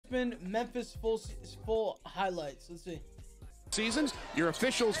Wiseman, Memphis full highlights. Let's see. Seasons. Your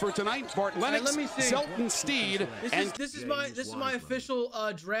officials for tonight: Bart Lennox, Zelton Steed, and this is my official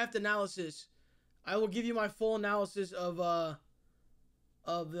draft analysis. I will give you my full analysis of the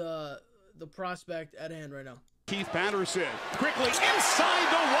prospect at hand right now. Keith Patterson quickly inside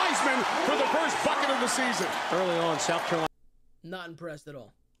to Wiseman for the first bucket of the season. Early on, South Carolina. Not impressed at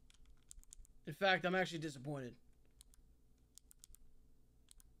all. In fact, I'm actually disappointed.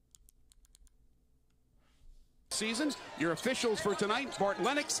 Seasons. Your officials for tonight: Bart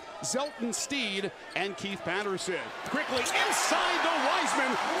Lennox, Zelton Steed, and Keith Patterson quickly inside to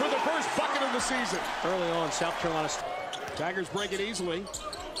Wiseman for the first bucket of the season. Early on, South Carolina. Tigers break it easily.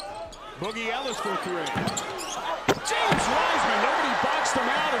 Boogie Ellis for three. James Wiseman, nobody boxed him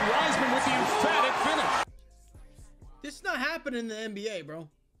out, and Wiseman with the emphatic finish. This is not happening in the NBA, bro.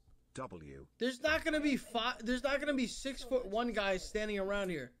 There's not gonna be 6'1" guys standing around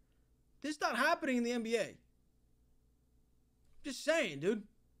here. This is not happening in the NBA. Just saying, dude.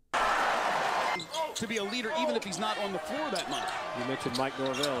 To be a leader, even if he's not on the floor that much. You mentioned Mike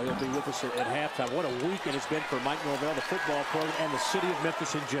Norvell. He'll be with us at halftime. What a weekend it's been for Mike Norvell, the football program, and the city of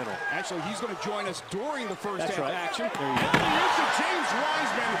Memphis in general. Actually, he's going to join us during the first half action. There you go. Alley-oop to James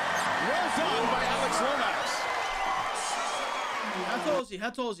Wiseman. Well done by Alex Lomax. How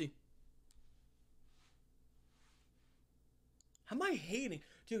tall is he? How am I hating?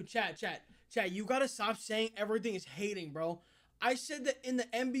 Dude, chat, you got to stop saying everything is hating, bro. I said that in the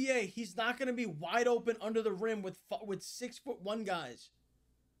NBA, he's not going to be wide open under the rim with 6'1" guys.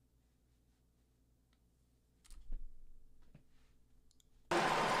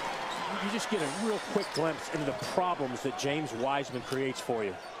 You just get a real quick glimpse into the problems that James Wiseman creates for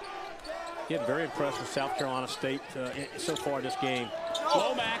you. Getting very impressed with South Carolina State so far this game.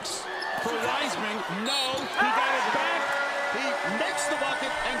 Lomax for Wiseman. No, he got it back. He makes the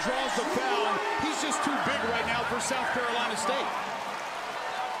bucket and draws the foul. He's just too big right now for South Carolina State.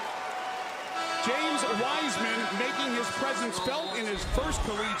 James Wiseman making his presence felt in his first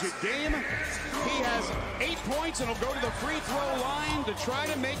collegiate game. He has 8 points and will go to the free throw line to try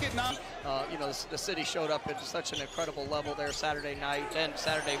to make it not. You know, the city showed up at such an incredible level there Saturday night and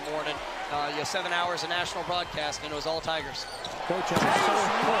Saturday morning. You know, 7 hours of national broadcast, and it was all Tigers. Coach, James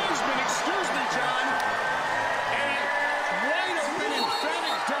Wiseman, excuse me, John.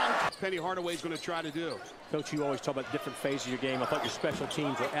 Penny Hardaway's going to try to do. Coach, you always talk about different phases of your game. I thought your special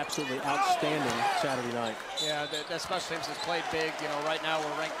teams were absolutely outstanding Saturday night. Yeah, that special teams has played big. You know, right now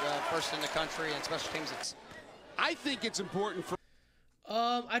we're ranked first in the country, and special teams. I think it's important for.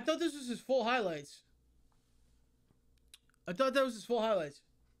 I thought this was his full highlights.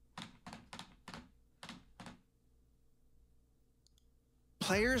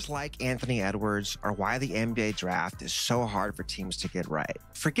 Players like Anthony Edwards are why the NBA draft is so hard for teams to get right.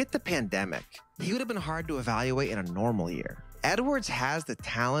 Forget the pandemic. He would have been hard to evaluate in a normal year. Edwards has the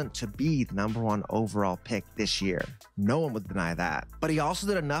talent to be the #1 overall pick this year. No one would deny that. But he also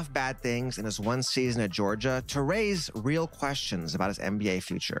did enough bad things in his one season at Georgia to raise real questions about his NBA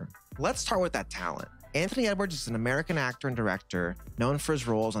future. Let's start with that talent. Anthony Edwards is an American actor and director known for his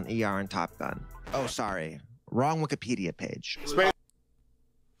roles on ER and Top Gun. Oh, sorry. Wrong Wikipedia page.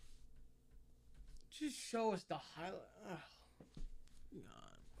 Just show us the highlight. Oh,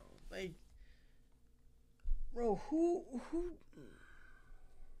 God, bro. Like, bro, who?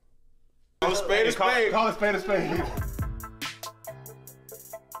 Call a spade a spade. Call a spade a spade.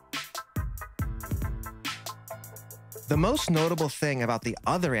 The most notable thing about the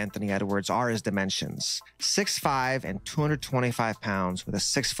other Anthony Edwards are his dimensions. 6'5" and 225 pounds with a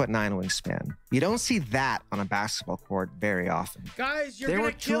 6'9" wingspan. You don't see that on a basketball court very often. Guys, you're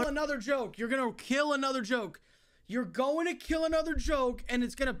going to kill another joke. You're going to kill another joke. You're going to kill another joke, and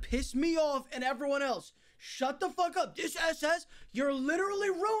it's going to piss me off and everyone else. Shut the fuck up. This SS, you're literally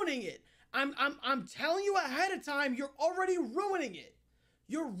ruining it. I'm telling you ahead of time, you're already ruining it.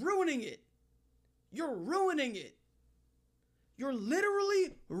 You're ruining it. You're ruining it. You're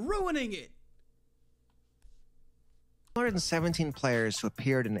literally ruining it. 117 players who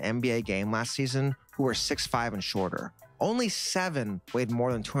appeared in an NBA game last season who were 6'5" and shorter. Only 7 weighed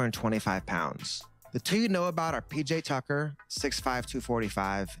more than 225 pounds. The two you know about are PJ Tucker, 6'5",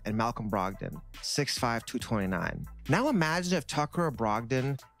 245, and Malcolm Brogdon, 6'5", 229. Now imagine if Tucker or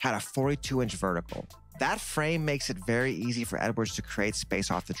Brogdon had a 42-inch vertical. That frame makes it very easy for Edwards to create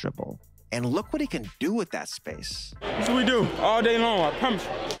space off the dribble. And look what he can do with that space. That's what we do all day long, I promise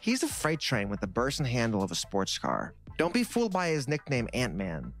you. He's a freight train with the burst and handle of a sports car. Don't be fooled by his nickname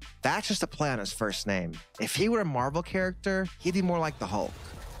Ant-Man. That's just a play on his first name. If he were a Marvel character, he'd be more like the Hulk.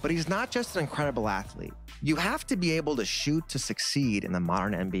 But he's not just an incredible athlete. You have to be able to shoot to succeed in the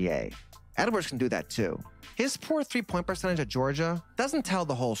modern NBA. Edwards can do that too. His poor three-point percentage at Georgia doesn't tell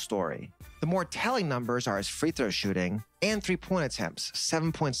the whole story. The more telling numbers are his free throw shooting and three-point attempts,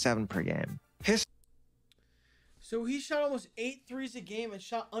 7.7 per game. So he shot almost 8 threes a game and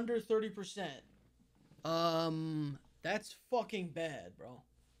shot under 30%. That's fucking bad, bro.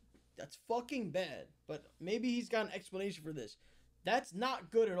 That's fucking bad. But maybe he's got an explanation for this. That's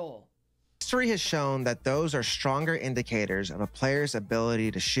not good at all. History has shown that those are stronger indicators of a player's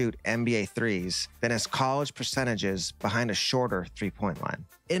ability to shoot NBA threes than his college percentages behind a shorter three-point line.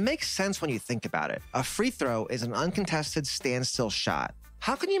 It makes sense when you think about it. A free throw is an uncontested standstill shot.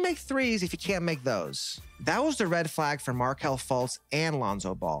 How can you make threes if you can't make those? That was the red flag for Markelle Fultz and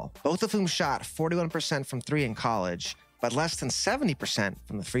Lonzo Ball, both of whom shot 41% from three in college, but less than 70%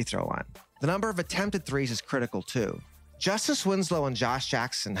 from the free throw line. The number of attempted threes is critical too. Justice Winslow and Josh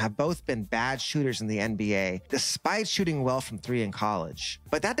Jackson have both been bad shooters in the NBA, despite shooting well from three in college.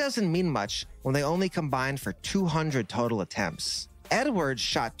 But that doesn't mean much when they only combined for 200 total attempts. Edwards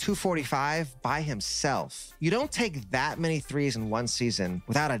shot 245 by himself. You don't take that many threes in one season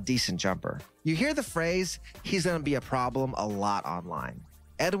without a decent jumper. You hear the phrase, he's gonna be a problem, a lot online.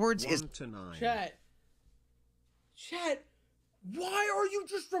 Edwards is... Chat, why are you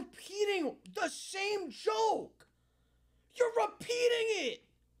just repeating the same joke? You're repeating it.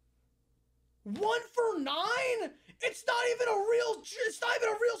 1 for 9? It's not even a real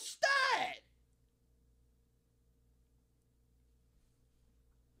stat.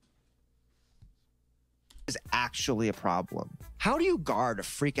 Is actually a problem. How do you guard a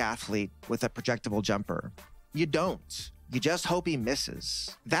freak athlete with a projectable jumper? You don't. You just hope he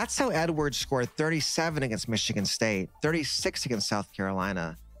misses. That's how Edwards scored 37 against Michigan State, 36 against South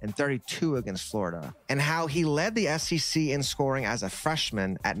Carolina, and 32 against Florida, and how he led the SEC in scoring as a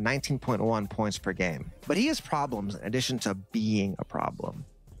freshman at 19.1 points per game. But he has problems in addition to being a problem.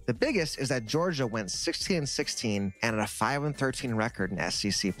 The biggest is that Georgia went 16-16 and at a 5-13 record in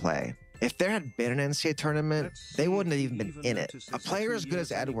SEC play. If there had been an NCAA tournament, they wouldn't have even been in it. A player as good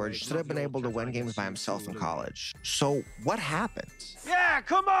as Edwards should have been able to win games by himself in college. So what happened? Yeah,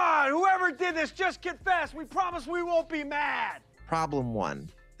 come on! Whoever did this, just confess. We promise we won't be mad. Problem 1.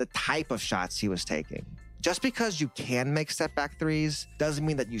 The type of shots he was taking. Just because you can make step-back threes doesn't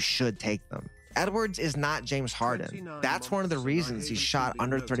mean that you should take them. Edwards is not James Harden. That's one of the reasons he shot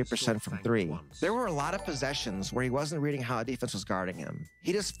under 30% from three. There were a lot of possessions where he wasn't reading how a defense was guarding him.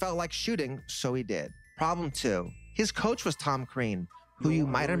 He just felt like shooting, so he did. Problem 2. His coach was Tom Crean, who you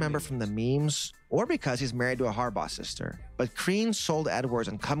might remember from the memes or because he's married to a Harbaugh sister. But Crean sold Edwards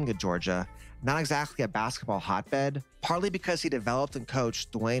on coming to Georgia, not exactly a basketball hotbed, partly because he developed and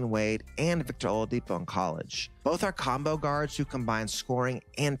coached Dwayne Wade and Victor Oladipo in college. Both are combo guards who combine scoring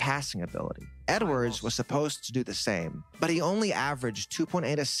and passing ability. Edwards was supposed to do the same, but he only averaged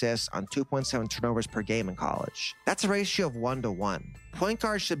 2.8 assists on 2.7 turnovers per game in college. That's a ratio of 1 to 1. Point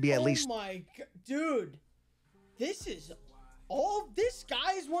guards should be at least... Oh my God, dude. This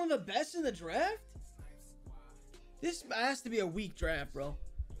guy is one of the best in the draft? This has to be a weak draft, bro.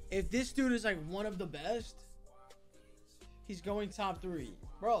 If this dude is like one of the best, he's going top 3.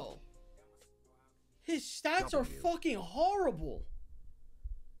 Bro, his stats are fucking horrible.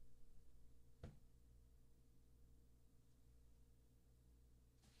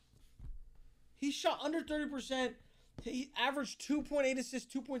 He shot under 30%. He averaged 2.8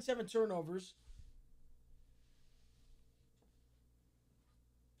 assists, 2.7 turnovers.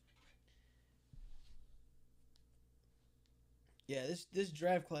 Yeah, this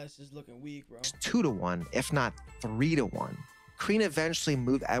draft class is looking weak, bro. 2 to 1, if not 3 to 1. Crean eventually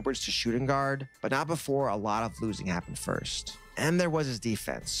moved Edwards to shooting guard, but not before a lot of losing happened first. And there was his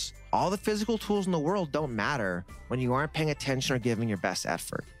defense. All the physical tools in the world don't matter when you aren't paying attention or giving your best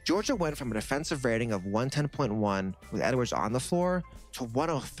effort. Georgia went from a defensive rating of 110.1 with Edwards on the floor to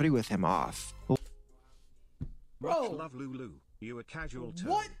 103 with him off. Bro, love Lulu. You a casual turn.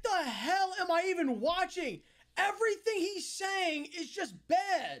 What the hell am I even watching? Everything he's saying is just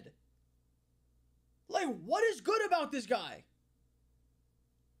bad. Like, what is good about this guy?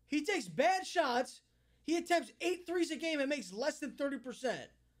 He takes bad shots. He attempts 8 threes a game and makes less than 30%.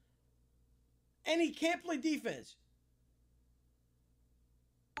 And he can't play defense.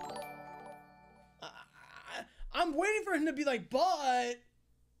 I'm waiting for him to be like, but...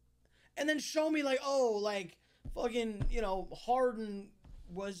 And then show me like, oh, like, fucking, you know, Harden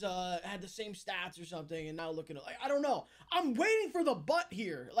was had the same stats or something, and now looking at, like, I don't know. I'm waiting for the but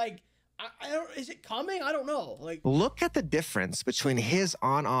here. Like, I don't, is it coming? I don't know. Like, look at the difference between his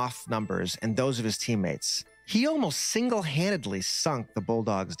on-off numbers and those of his teammates. He almost single-handedly sunk the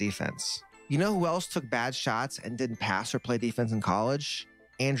Bulldogs' defense. You know who else took bad shots and didn't pass or play defense in college?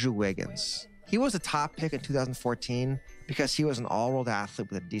 Andrew Wiggins. He was a top pick in 2014 because he was an all-world athlete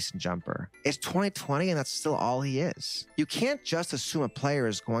with a decent jumper. It's 2020 and that's still all he is. You can't just assume a player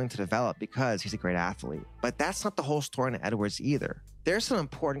is going to develop because he's a great athlete. But that's not the whole story in Edwards either. There's some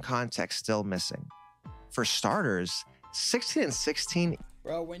important context still missing. For starters, 16 and 16...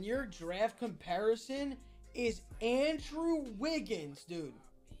 Bro, when your draft comparison is Andrew Wiggins, dude,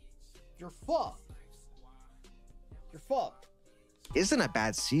 you're fucked. You're fucked. Isn't a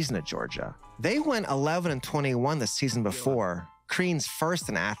bad season at Georgia. They went 11 and 21 the season before, Crean's first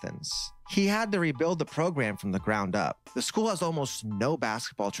in Athens. He had to rebuild the program from the ground up. The school has almost no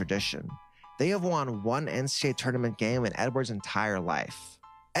basketball tradition. They have won one NCAA tournament game in Edwards' entire life.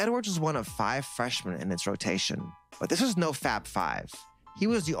 Edwards was one of 5 freshmen in its rotation, but this was no Fab Five. He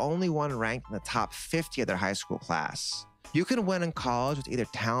was the only one ranked in the top 50 of their high school class. You can win in college with either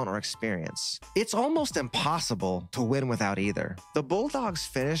talent or experience. It's almost impossible to win without either. The Bulldogs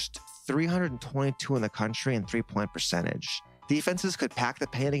finished 322 in the country in three-point percentage. Defenses could pack the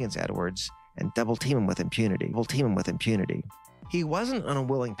paint against Edwards and double-team him with impunity. He wasn't an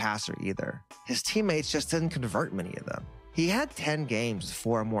unwilling passer either. His teammates just didn't convert many of them. He had 10 games with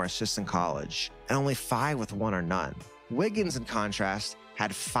 4 or more assists in college, and only 5 with 1 or none. Wiggins, in contrast,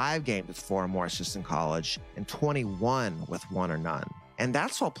 had 5 games with 4 or more assists in college and 21 with 1 or none. And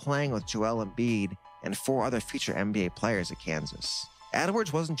that's while playing with Joel Embiid and 4 other future NBA players at Kansas.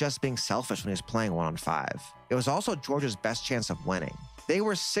 Edwards wasn't just being selfish when he was playing 1-on-5. It was also Georgia's best chance of winning. They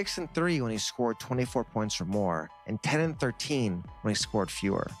were 6 and 3 when he scored 24 points or more, and 10 and 13 when he scored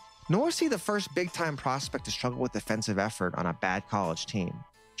fewer. Nor is he the first big-time prospect to struggle with defensive effort on a bad college team.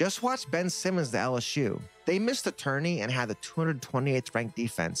 Just watch Ben Simmons to LSU. They missed the tourney and had the 228th ranked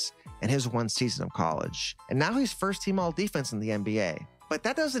defense in his one season of college. And now he's first team all defense in the NBA. But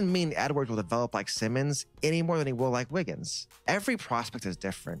that doesn't mean Edwards will develop like Simmons any more than he will like Wiggins. Every prospect is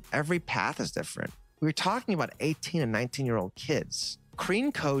different. Every path is different. We were talking about 18 and 19-year-old kids.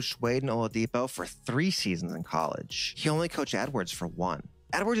 Crean coached Wade and Oladipo for 3 seasons in college. He only coached Edwards for 1.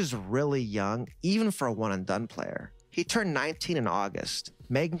 Edwards is really young, even for a one-and-done player. He turned 19 in August,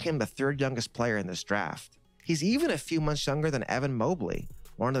 making him the 3rd youngest player in this draft. He's even a few months younger than Evan Mobley,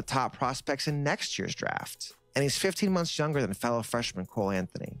 one of the top prospects in next year's draft. And he's 15 months younger than fellow freshman Cole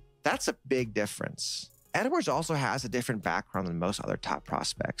Anthony. That's a big difference. Edwards also has a different background than most other top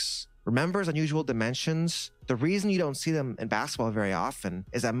prospects. Remember his unusual dimensions? The reason you don't see them in basketball very often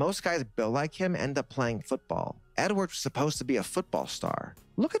is that most guys built like him end up playing football. Edwards was supposed to be a football star.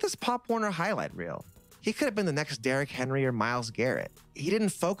 Look at this Pop Warner highlight reel. He could have been the next Derrick Henry or Myles Garrett. He didn't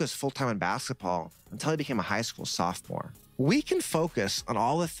focus full-time on basketball until he became a high school sophomore. We can focus on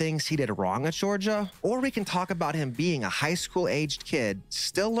all the things he did wrong at Georgia, or we can talk about him being a high school-aged kid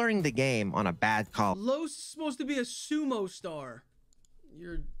still learning the game on a bad college. Los is supposed to be a sumo star.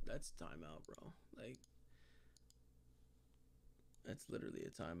 That's timeout, bro. Like, that's literally a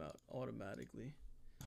timeout automatically.